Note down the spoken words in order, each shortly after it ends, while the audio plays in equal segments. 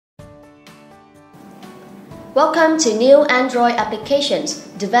Welcome to new Android applications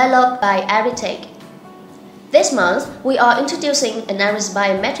developed by IriTech. This month, we are introducing an Iris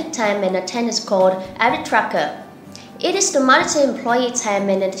biometric time and attendance called IriTracker. It is to monitor employee time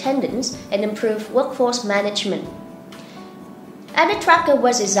and attendance and improve workforce management. IriTracker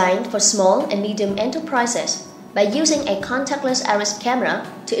was designed for small and medium enterprises by using a contactless iris camera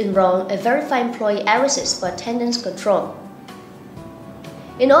to enroll and verify employee irises for attendance control.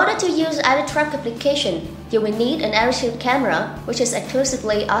 In order to use IriTracker application, you will need an IriShield camera, which is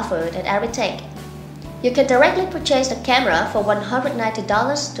exclusively offered at IriTech. You can directly purchase the camera for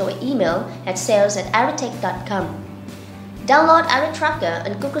 $190 to our email at sales@iritech.com. Download IriTracker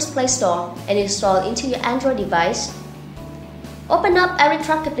on Google's Play Store and install into your Android device. Open up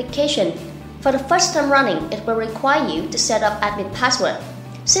IriTracker application. For the first time running, it will require you to set up admin password.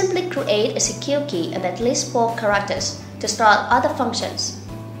 Simply create a secure key of at least 4 characters to start other functions.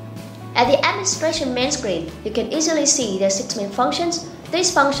 At the administration main screen, you can easily see the 6 main functions.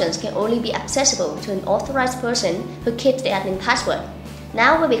 These functions can only be accessible to an authorized person who keeps the admin password.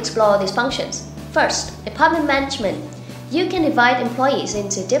 Now we will explore these functions. First, department management. You can divide employees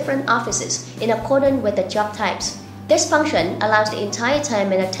into different offices in accordance with the job types. This function allows the entire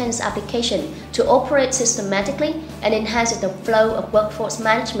time and attendance application to operate systematically and enhances the flow of workforce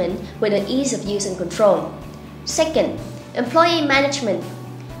management with the ease of use and control. Second, employee management.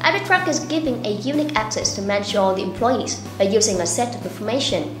 IriTracker is giving a unique access to manage all the employees by using a set of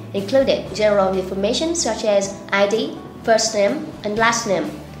information, including general information such as ID, first name, and last name,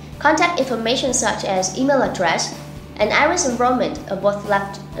 contact information such as email address, and iris enrollment of both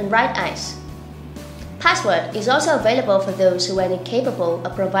left and right eyes. Password is also available for those who are incapable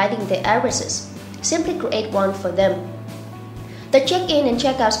of providing their irises. Simply create one for them. The check-in and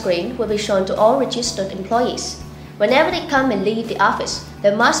check-out screen will be shown to all registered employees. Whenever they come and leave the office,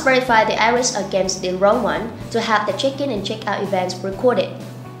 they must verify the iris against the enrolled one to have the check-in and check-out events recorded.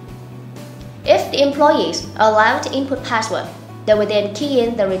 If the employees are allowed to input password, they will then key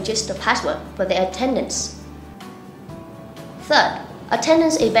in the registered password for their attendance. Third,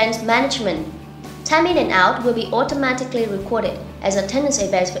 attendance events management. Time in and out will be automatically recorded as attendance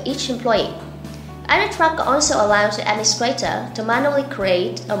events for each employee. IriTracker also allows the administrator to manually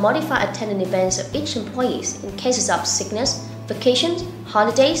create or modify attendance events of each employee in cases of sickness, vacations,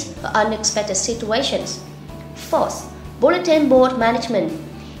 holidays, or unexpected situations. Fourth, Bulletin board management.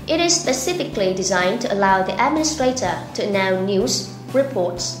 It is specifically designed to allow the administrator to announce news,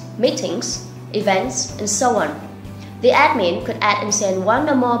 reports, meetings, events, and so on. The admin could add and send one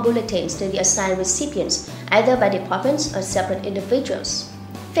or more bulletins to the assigned recipients, either by departments or separate individuals.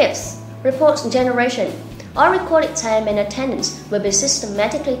 Fifth, reports generation. All recorded time and attendance will be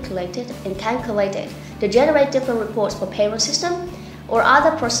systematically collected and calculated to generate different reports for payroll system or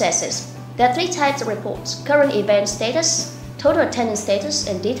other processes. There are 3 types of reports: current event status, total attendance status,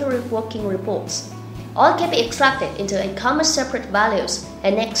 and detailed working reports. All can be extracted into a common separate values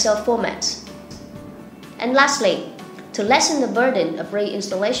and Excel formats. And lastly, to lessen the burden of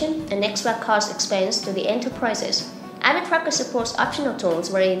reinstallation and extra cost expense to the enterprises, IriTracker supports optional tools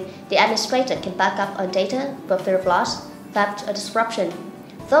wherein the administrator can back up on data for fear of loss, theft, or disruption.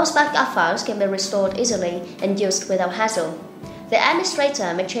 Those backup files can be restored easily and used without hassle. The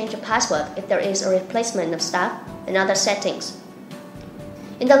administrator may change the password if there is a replacement of staff and other settings.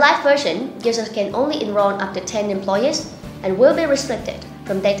 In the live version, users can only enroll up to 10 employees and will be restricted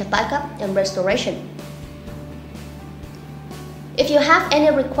from data backup and restoration. If you have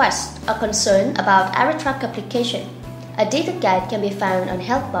any requests or concern about IriTracker application, a detailed guide can be found on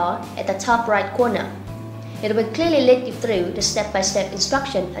help bar at the top right corner. It will clearly lead you through the step-by-step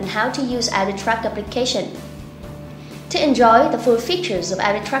instruction on how to use IriTracker application. To enjoy the full features of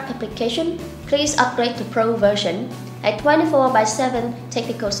IriTracker application, please upgrade to Pro version. A 24/7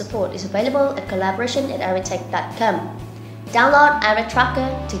 technical support is available at collaboration@iritech.com. Download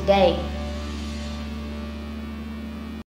IriTracker today.